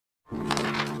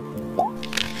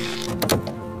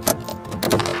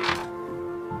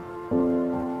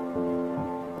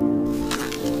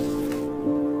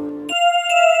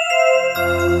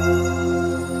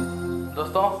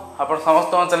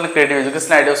समस्त channel creative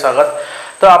education idea स्वागत।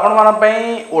 तो आपण मान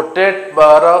ओटेट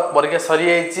परीक्षा सरी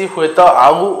जाइए हुए तो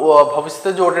आउ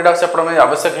भविष्य जो ओटेट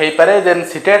आवश्यक हो पारे देन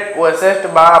सीटेट ओएसएट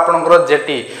बा आपनकर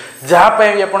जेटी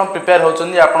जहाँपाई भी आप प्रिपेयर होती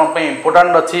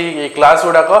इंपोर्टाट अच्छी क्लास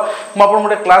गुड़ाक मुझे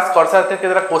गोटे क्लास कर सारी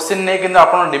केतटा क्वेश्चन नहीं कि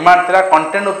आप डिमांड था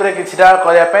कंटेंट उपरे किछिटा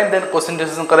करने देन क्वेश्चन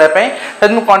डिस्कशन करने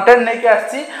मुझे कंटेंट नहीं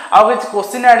आसी आउ कि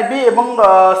क्वेश्चन आनी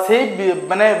से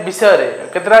माने विषय रे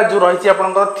केतटा जो रही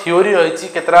आपंकर थ्योरी रही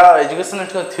केतटा एजुकेशन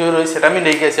थ्योरी रही से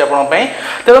नहीं आसी आपंपाई।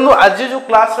 देखो आज जो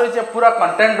क्लास रही पूरा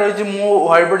कंटेंट रही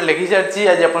व्हाइट बोर्ड लिखी सारी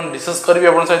आज आप डिस्कस करी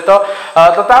आप सहित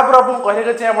तो तापर आप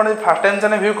कहना चाहिए फर्स्ट टाइम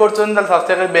चैनल व्यू कर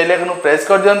सब्सक्राइब बेल आइकन प्रेस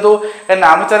कर दिंतु कहीं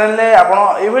आम चैनल में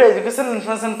आप एजुकेशन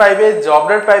इनफॉरमेशन पाइबे जॉब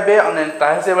डेट पाइबे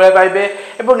से पाइबे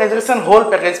और एजुकेशन होल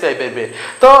पैकेज पाइबे।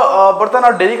 तो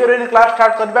बर्तमान डेरी कर क्लास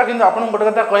स्टार्ट करवा कि गोटे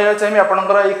कथा कहना चाहिए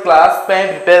आपंकर ये क्लास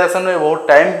प्रिपेरेसन में बहुत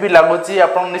टाइम भी लगुच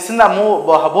निश्चिंत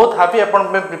मुझे बहुत हापी आप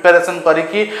प्रिपेरेसन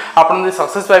करके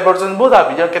सक्सेस पाइपर बहुत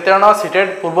हापी जो केते जन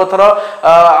सीटेट पूर्व थर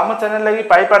आम चैनल लगी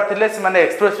पाई पार्थिले से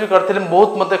एक्सप्रेस भी करते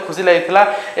बहुत मत खुशी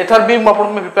लगी एथर भी मुझे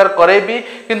प्रिपेयर करेबी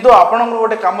किंतु आपन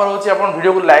गोटे कम रोचे आप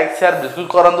वीडियो को लाइक शेयर बिल्कुल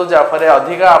करूँ जहाँफल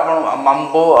अधिका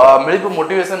आपको मिल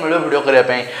मोटिवेशन मिले वीडियो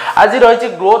करने। आज रही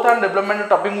ग्रोथ एंड डेवलपमेंट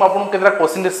टॉपिक मुझे केतटा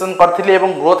क्वेश्चन डिस्कशन करी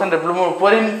ग्रोथ एंड डेवलपमेंट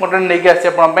उपर ही कंटेंट नहीं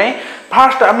आसी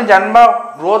फास्ट आम जानवा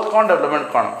ग्रोथ कौन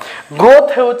डेवलपमेंट कौन।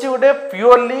 ग्रोथ होची गोटे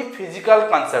purely physical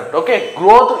concept. Okay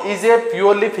growth is a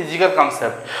purely physical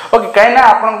concept. Okay कहीं ना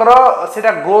आपनकर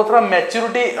सेटा ग्रोथ रो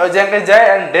मैच्योरिटी जाके जाए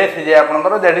एंड डेथ जाए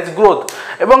आपनकर दैट इज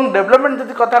ग्रोथ। एवं डेवलपमेंट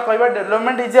जदि कथा कहबा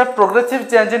development is a progressive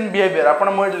change in behaviour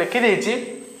आपण मो लिखि देछि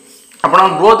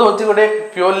आपण ग्रोथ होची गोटे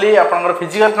प्योरली आपनकर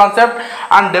physical concept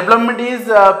and development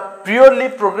is purely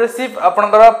progressive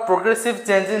आपनकर progressive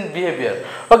change in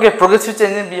behaviour. Okay progressive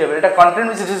change in behaviour Etah content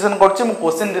discussion करछि मु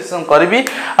क्वेश्चन डिस्कशन करबी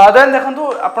देन देखंतु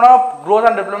आपण ग्रोथ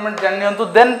एंड डेवलपमेंट जानि नियंतु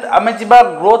देन आमे जिबा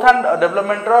growth and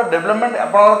development row development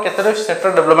आपण केतरे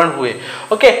सेक्टर डेवलपमेंट हुए।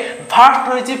 ओके फर्स्ट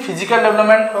रहिछि फिजिकल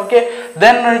डेवलपमेंट ओके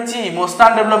देन रहिछि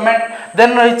इमोशनल डेवलपमेंट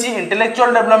देन रहिछि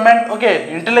intellectual development. Okay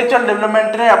intellectual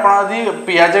development रे आपण यदि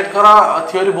पियाजेट कर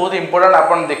थ्योरी बहुत इंपोर्टेंट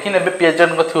आपण देखि नेबे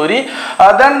पियाजेट को theory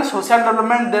then social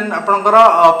development then आपनकर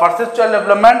परसेप्चुअल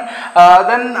डेवलपमेंट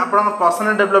देन आपनकर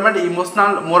personal development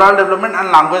emotional moral development and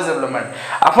language development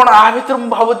आपण आ भीतर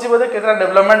भाबुची बोले केतरा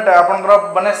डेवलपमेंट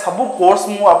आपनकर माने सब कोर्स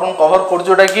मु आपन कवर कर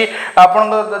जोटा कि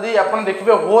आपनकर यदि आपन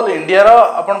देखिबे होल इंडिया रो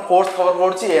आपन कोर्स कवर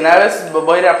करछि एनआरएस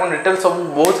बही रे आपन डिटेल सब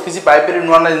बहुत किछि पाइ पेरि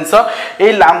नुवा जिंस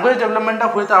ए लैंग्वेज डेवलपमेंट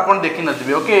होय त आपन देखि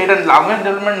नथिबे। ओके एटा लैंग्वेज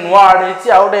डेवलपमेंट नुवा ऐड हेछि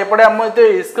आउट एपडे हम एते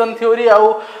इस्कन थ्योरी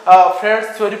आउ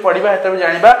फ्रेड्स थ्योरी पढिबा हेतबे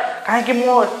जानिबा काहे कि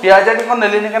मु पियाजेट को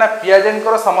नेलिनि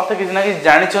पियाजेंकर समस्त किसी ना कि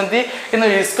जानी कि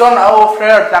इस्कन आउ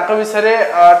फ्रेड तांको विषय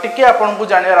टिके आपन को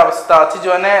जानियार आवश्यकता अछि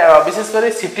जो ने विशेषकर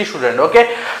सिटी स्टूडेंट। ओके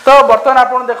तो बर्तमान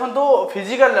आपन देखंतु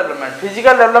फिजिकल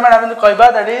डेवलपमेंट आमे कहबा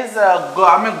दैट इज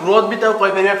आमे ग्रोथ भी तो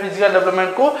कहि परिबा फिजिकल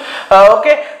डेवलपमेंट को।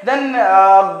 ओके देन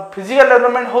फिजिकल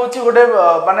डेवलपमेंट होची गोटे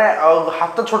माने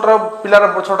हाथ छोट पिलार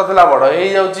छोट थिला बड़ हे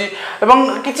जाउची एवं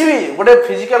किछि भी गोटे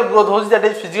फिजिकल ग्रोथ होची that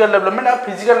is physical development uh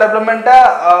physical development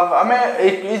आमे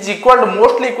is equal to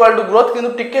mostly equal to growth किंतु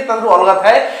टिके तारु अलगा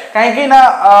थाए काहे कि ना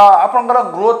आपनकर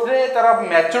ग्रोथ रे तार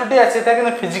मैच्योरिटी आसी थाए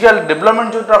कि फिजिकल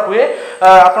डेवलपमेंट जोटा हुए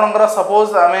आपनकर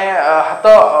सपोज आमे हाथ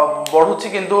बढ़ुची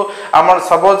किंतु हमर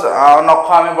सपोज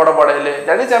नख आमे बड़ बड़ हेले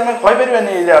दैट इज आमे कहि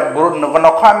परिबानी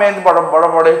नख आमे बड़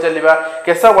बड़ हे चलिबा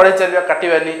केस बढे चलिबा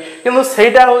काटिबानी किंतु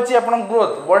सेटा होची आपन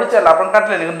ग्रोथ बढी चल आपन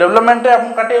काटलेनी डेवलपमेंट रे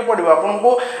आपन काटिए पड़िबा आपन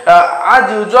को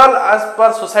आज यूजुअल एज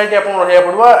पर सोसाइटी आपन रहया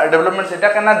पड़बा डेवलपमेंट सेटा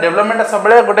कना डेवलपमेंट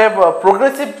सबले गोटे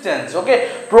प्रोग्रेसिव चेंज। ओके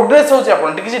प्रोग्रेस होची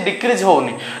आपन किछि डिक्रीज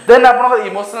होउनी देन आपन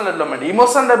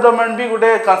इमोशनल डेवलपमेंट भी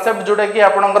गोटे कांसेप्ट जोटा कि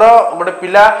आपनकर गोटे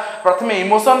पिला प्रथमे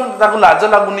इमोशन ताकू लाज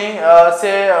लागुनी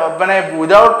से माने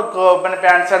विदाउट माने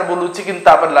पैंट शर्ट बोलुची किंतु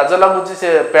तापर लाज लागुची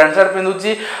से पैंट शर्ट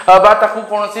पिंदुची बा ताकू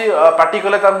कोनोसी पार्टी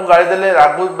कले ताकू गाली देले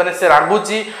रागु माने से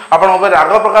रागुची आपन ऊपर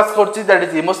राग प्रकाश करची दैट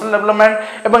इज इमोशनल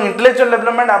डेवलपमेंट। एवं इंटेलेक्चुअल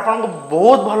डेवलपमेंट आपन को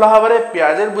बहुत भलो भाबरे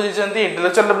पियाजेर बुझिसंती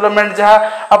इंटेलेक्चुअल डेवलपमेंट जहा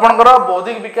आपनकर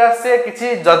बौद्धिक विकास से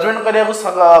किछि जजमेंट करिया को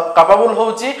कैपेबल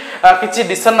होउची किछि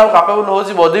डिसीजन नाउ कैपेबल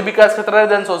होउची बौद्धिक विकास क्षेत्र रे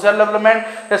देन सोशल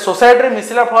डेवलपमेंट सोसाइटी रे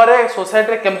मिसिला फरे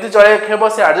सोसाइटी रे केमति चले खेबो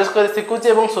से एडजस्ट कर सिकुची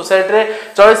एवं सोसाइटी रे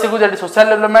चले सिकु जेटी सोशल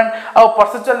डेवलपमेंट आ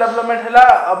परसेप्चुअल डेवलपमेंट हैला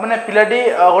माने पिलाडी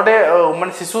गोटे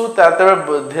माने शिशु तबे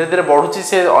धीरे धीरे बढ़ुची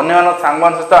से अन्य अन्य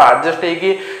सांगमान सहित एडजस्ट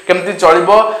हेकी केमति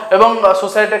चलिबो एवं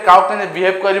सोसाइटी रे काउ केने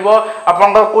बिहेव करिवो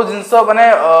आपनकर को जिंस माने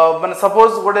माने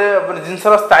सपोज गोटे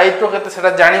जिंसर स्थायित्व केते सेटा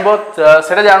जानिबो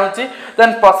सेटा जानुची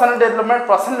देन पर्सनल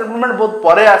डेवलपमेंट बहुत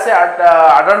परे आसे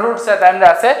अडल्टहुड से टाइम रे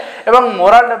आसे एवं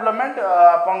मोरल डेवलपमेंट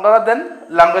आपनकर देन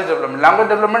लैंग्वेज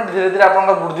डेवलपमेंट धीरे धीरे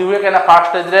आपनकर वृद्धि हुए केना फर्स्ट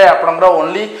स्टेज रे आपनकर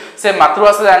ओनली से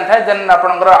मातृभाषा जान थाए देन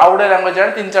आपनकर आउडे लैंग्वेज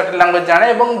जाने 3-4 लैंग्वेज जाने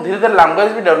एवं धीरे धीरे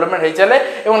लैंग्वेज भी डेवलपमेंट हे चले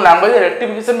एवं लैंग्वेज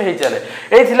रेक्टिफिकेशन भी हे चले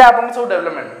एई थिला आपन सब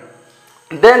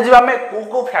डेवलपमेंट देन जब हमें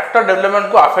को फैक्टर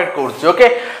डेवलपमेंट को अफेक्ट करछि ओके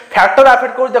फैक्टर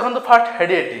अफेक्ट कर देखो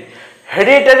फर्स्ट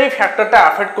हेरिडिटरी फैक्टर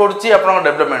अफेक्ट करुच्ची आपन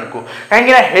डेवलपमेंट को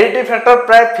कहीं हेरिडिटरी फैक्टर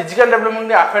प्राय फिजिकल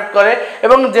डेवलपमेंट अफेक्ट करे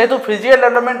एवं जेहेतु फिजिकल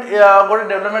डेवलपमेंट गोटे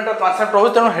डेवलपमेंट कॉन्सेप्ट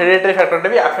रोज तेणु हेरिडिटरी फैक्टर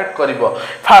भी अफेक्ट करिवो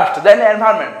फास्ट देन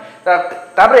एनवायरनमेंट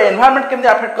तापर एनवायरनमेंट केमती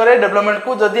अफेक्ट करे डेवलपमेंट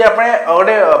को जदि आपने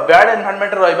गोटे बैड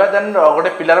एनवायरनमेंट रहिबा देन गोटे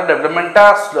पिलार डेवलपमेंटा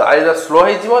आइदर स्लो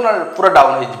हो जिवो न पूरा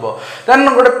डाउन हो जिवो देन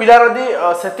गोटे पिलार यदि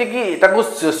सेतिकी ताकू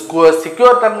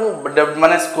सिक्योर ताकू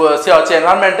माने से अछि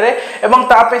एनवायरनमेंट रे एवं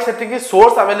ता पे सेतिकी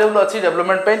सोर्स अवेलेबल अछि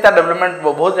डेवलपमेंट पे ता डेवलपमेंट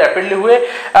बहुत रैपिडली हुए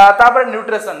तापर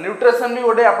न्यूट्रिशन भी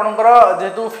गोटे आपनकर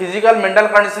जेतु फिजिकल मेंटल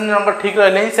कंडीशन नंबर ठीक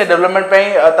रहले से डेवलपमेंट पे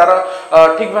तार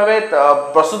ठीक भाबे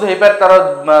प्रस्तुत हे पर तार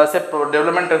से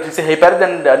डेवलपमेंट से हे पारे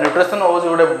देन न्यूट्रिशन ओज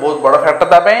गोटे बहुत बड़ फैक्टर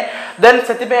ता पे देन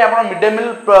सेति पे आपण mid day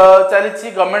meal चलीछि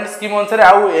government scheme अनुसार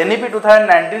आउ एनईपी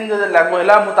 2019 जे लागू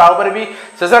हैला मु ता ऊपर भी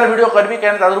स्पेशल वीडियो करबी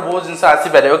केन तादर बहुत जिंस आसी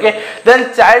पारे ओके देन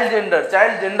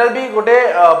चाइल्ड जेंडर भी गोटे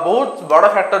बहुत बड़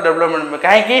फैक्टर डेवलपमेंट में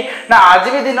काहे कि ना आज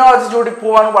भी दिन आज जोडी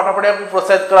पु मानु पाठ पढिया को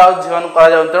प्रोसेस करा जीवन करा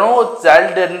जाउ तेनु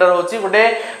चाइल्ड जेंडर होछि गोटे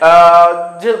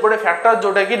जे गोटे फैक्टर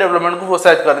जोटे कि डेवलपमेंट को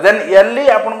प्रोसेस करे देन ईयरली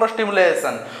आपन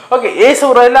स्टिमुलेशन ओके ए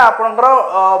सब रहला आपन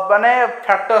माने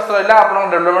फैक्टर्स रहला आपन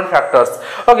डेवलपमेंट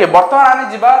फैक्टर्स ओके वर्तमान आमी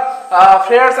जिबा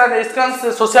fears and रिस्कन्स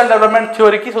social development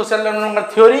theory की social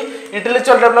development theory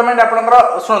intellectual development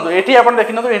आपन सुनतो एठी आपन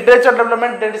देखिनो intellectual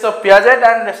development that is of Piaget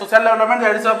and social development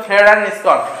that is of fair and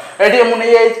रिस्कन एठी मु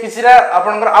नै किसिरा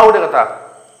आपन आउट कथा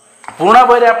पुराना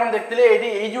बही आपन देखथिले एठी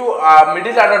ए जो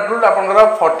मिडिल अडल्टहुड आपनकर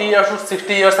 40 इयर्स टू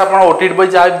 60 इयर्स आपन ओटीट बही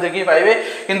जा देखि पाइबे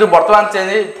किंतु वर्तमान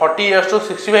चेंज 40 इयर्स टू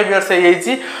 65 इयर्स हे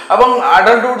येछि एवं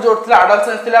अडल्टहुड जो थिला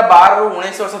अडल्टसेंस थिला 12 ରୁ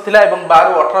 19 वर्ष थिला एवं 12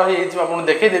 ରୁ 18 हे येछि आपन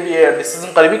देखि देबी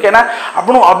डिसीजन करबी केना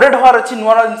आपन अपडेट होर अछि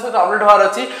नुवा जिंस अपडेट होर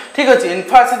अछि ठीक अछि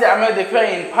इन्फासी हमें देखबा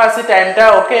इन्फासी टाइम टा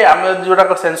ओके हमें जोटा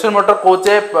सेंसर मोटर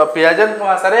कोचे पियाजन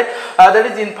भाषा रे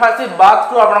दैट इज इन्फासी बात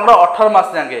को आपनकर 18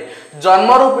 मास जाके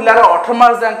जन्म रु पिलार 18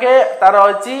 मास जाके तार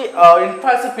अछि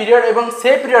इन्फासी पीरियड एवं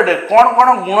से पीरियड रे कोन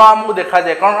कोन गुण हमहु देखा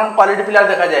जाय कोन कोन क्वालिटी पिला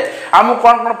देखा जाय हमहु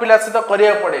कोन कोन पिला से तो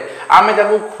करिया पड़े आमे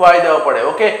ताकू खुआई देबा पड़े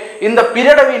okay in the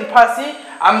period of इन्फासी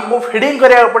हमको फीडिंग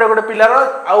करिया पड़े गोटे पिलार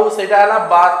आउ सेटा हला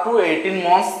 12 टू 18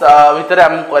 मंथ्स भीतर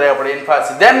हमको करिया पड़े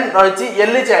इन्फासी देन रहिछि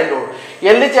अर्ली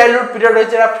चाइल्डहुड पीरियड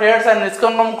रहिछि फ्रेंड्स एंड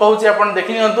रिस्कन हम कहूछि अपन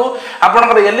देखि नियंतु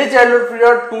आपनकर early childhood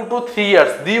period 2 to 3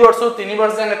 years 2 वर्ष 3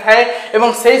 वर्ष जाने थाए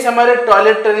एवं सेही समय रे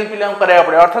टॉयलेट ट्रेनिंग पिला करिया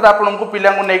पड़े अर्थात आपनको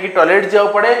पिला को नेकी टॉयलेट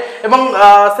जाउ पड़े एवं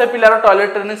से पिलार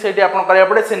टॉयलेट ट्रेनिंग सेठी आपन करिया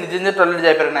पड़े से निजे निजे टॉयलेट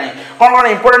जाय पारे नाही कोन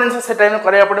कोन इंपोर्टेंट से टाइम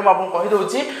करिया पड़े म आपन कहि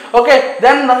दोछि ओके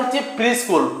देन रहिछि प्री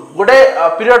स्कूल गोटे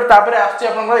पीरियड तापर आछि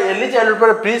आपन अर्ली चाइल्डहुड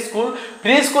पर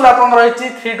प्री स्कूल आपन रहिछि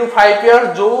 3 टू 5 इयर्स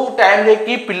जो टाइम रे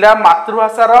कि पिला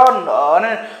मातृभाषा रो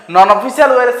माने नॉन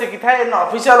ऑफिशियल वे रे सिखि थाए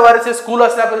ऑफिशियल वे रे से स्कूल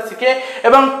आसला पर सिखे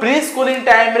एवं प्री स्कूलिंग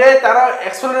टाइम रे तार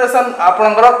एक्सप्लोरेशन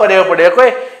आपन करिया पड़े ओके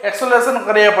एक्सप्लोरेशन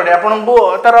करिया पड़े आपन को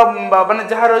तार माने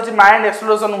जहा रहिछि माइंड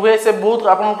एक्सप्लोरेशन हुए से बहुत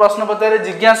आपन प्रश्न पत्रे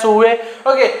जिज्ञासु हुए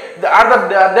ओके आर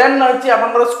द देन रहिछि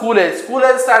आपन स्कूल एज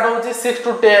स्टार्ट होछि 6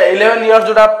 टू 11 इयर्स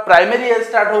जोटा प्राइमरी एज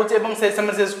स्टार्ट होछि एवं से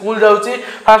समय से स्कूल जाउछि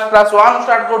फर्स्ट क्लास 1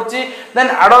 स्टार्ट करछि देन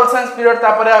एडोलसेंस पीरियड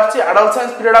तापरे आछि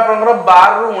एडोलसेंस पीरियड आपनकर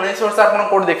 12 ରୁ 19 वर्ष आपन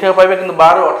कोड देखियो पाइबे किंतु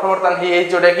 12 ରୁ 18 वर्ष हे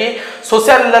एज जोटा कि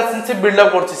सोशल रिलेशनशिप बिल्ड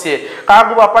अप करछि से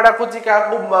काकू बापा डाकुछि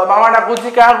काकू मामा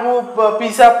डाकुछि काकू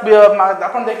पीसा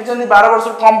आपन देखिछन 12 वर्ष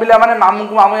कम पिला माने मामू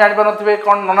को मामू जानि परनथिबे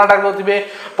कोन नना डाक दोथिबे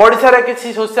पडिसा रे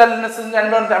किछि सोशल रिलेशन जानि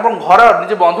परन आपन घर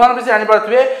निजे बंधु मान भी जानि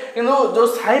परथिबे किंतु जो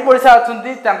साही पडिसा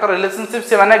अछंती तांकर रिलेशनशिप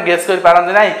से माने गेस कर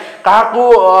पारंती नाही काकू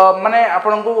माने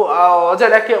आपन को अजा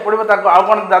डाके पड़िबो ताको आ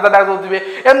कोन दादा डाक दोथिबे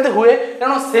एमते हुए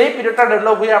तेनो सेही पीरियड टा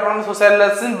डेवलप हुए आपन सोशल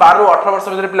रिलेशन 12 ରୁ 18 वर्ष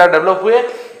भीतर पिला डेवलप हुए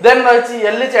देन रहिछि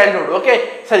early childhood okay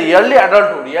sorry early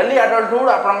adulthood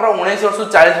आपन 19 वर्ष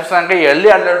 40 वर्ष के अर्ली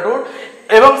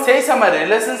अडल्टहुड एवं सेही समय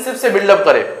रिलेशनशिप से बिल्ड अप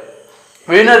करे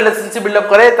विभिन्न रिलेशनशिप बिल्ड अप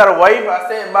करे तार वाइफ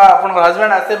आसे बा अपन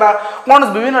हस्बैंड आसे बा कोन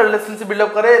विभिन्न रिलेशनशिप बिल्ड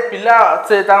अप करे पिला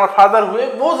से तार फादर हुए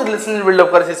बहुत रिलेशनशिप बिल्ड अप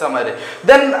करे से समय रे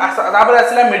देन तापर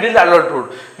आसिला मिडिल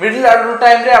अडल्टहुड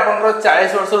टाइम रे अपन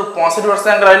 40 वर्ष रु 65 वर्ष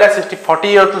तक रहला 40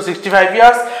 इयर्स टू 65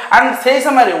 इयर्स एंड से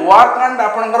समय रे वर्क एंड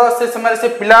अपन से समय से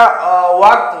पिला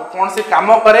वर्क कोन से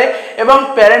काम करे एवं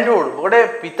पेरेंटहुड गोटे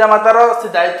पिता मातार से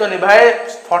दायित्व निभाए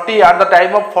 40 at the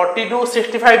time of 40 to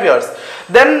 65 years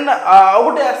then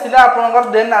गोटे आसिला अपन आपनकर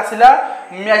then आसिला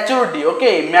maturity okay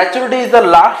maturity is the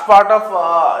last part of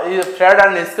Fred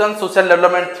and निस्कन social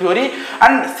development theory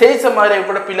and से समय रे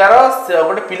गोटे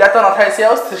पिला तो न थाए से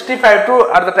 65 to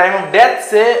at the time of death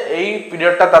से एई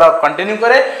पीरियड ता तार कंटिन्यू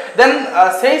करे देन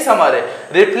से समय रे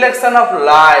रिफ्लेक्शन ऑफ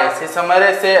लाइफ से समय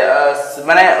रे से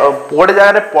माने गोटे जगह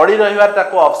रे पड़ी रहिवार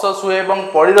ताको अफसोस हुए एवं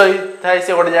पड़ी रही थाए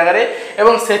से गोटे जगह रे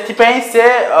एवं सेथि पई से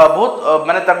बहुत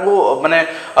माने ताको माने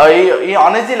ई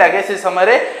अनइजी लागे से समय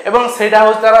रे एवं सेटा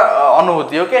हो तार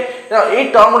अनुभूति ओके ए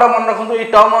टर्मडा मन रखंतु ए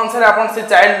टर्म अनुसार आपन से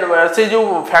चाइल्ड से जो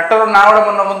फैक्टर ना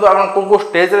मन रखंतु आपन को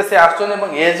स्टेज रे से आछन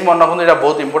एवं एज मन रखंतु एटा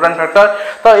बहुत इंपोर्टेंट फैक्टर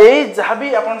तो ए जहां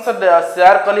भी आपन से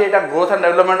शेयर कली एटा ग्रोथ एंड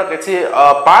डेवलपमेंट किछि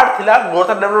पार्ट थिला growth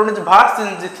and development is vast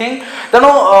thing तनो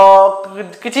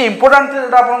किछि इंपोर्टेंट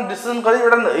जेटा आपन डिसीजन करी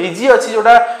जेटा इजी अछि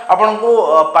जेटा आपन को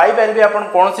पाई परबे आपन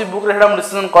कोनसी बुक रे हेडा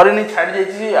डिसीजन करिनी छाडी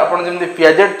जाईछि आपन जेमि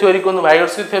पियाजेट थ्योरी कोन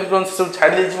भाइगर्स थ्योरी कोन सब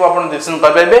छाडी जाईछि आपन डिसीजन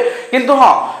कर परबे किंतु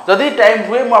हां जदी टाइम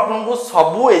हुए मु आपन को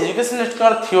सब एजुकेशनिस्ट का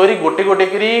थ्योरी गोटे गोटे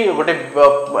करी गोटे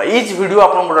ईच वीडियो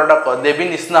आपन गोटा देबी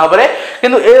निश्चित भाबरे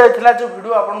किंतु ए रहितला जो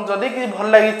वीडियो आपन जदी कि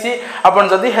भल लागिछि आपन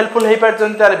जदी हेल्पफुल हेइ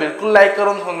पारछन तारे बिल्कुल लाइक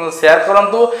करन शेयर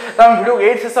करंतु त हम वीडियो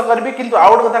एट शेष करबी किंतु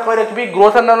आउट कथा कहि रखबी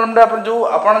ग्रोथ एंड डेवलपमेंट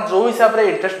आपन जो हिसाब रे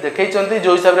इंटरेस्ट देखैछंती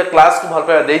जो हिसाब रे क्लास को भल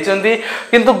पाए दैछंती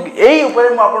किंतु एई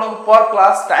ऊपर मु आपन पर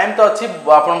क्लास टाइम तो अछि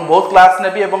आपन बहुत क्लास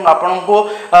नेबी एवं आपन को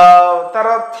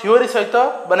तार थ्योरी सहित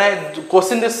माने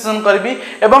क्वेश्चन डिस्कशन करबी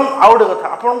एवं आउट कथा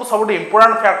आपन को सब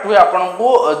इंपोर्टेंट फैक्ट हुए आपन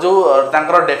को जो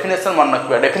तांकर डेफिनेशन मन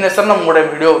रखबा डेफिनेशन न मोडे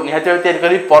वीडियो निहाती तयार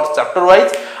करी पर चैप्टर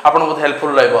वाइज आपन बहुत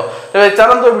हेल्पफुल रहइबो तबे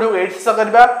चलन तो वीडियो एट से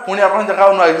करबा पुनी आपन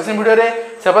देखाउ नो एग्जिस्टिंग वीडियो रे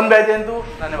सेवन बाय देंतु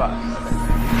धन्यवाद।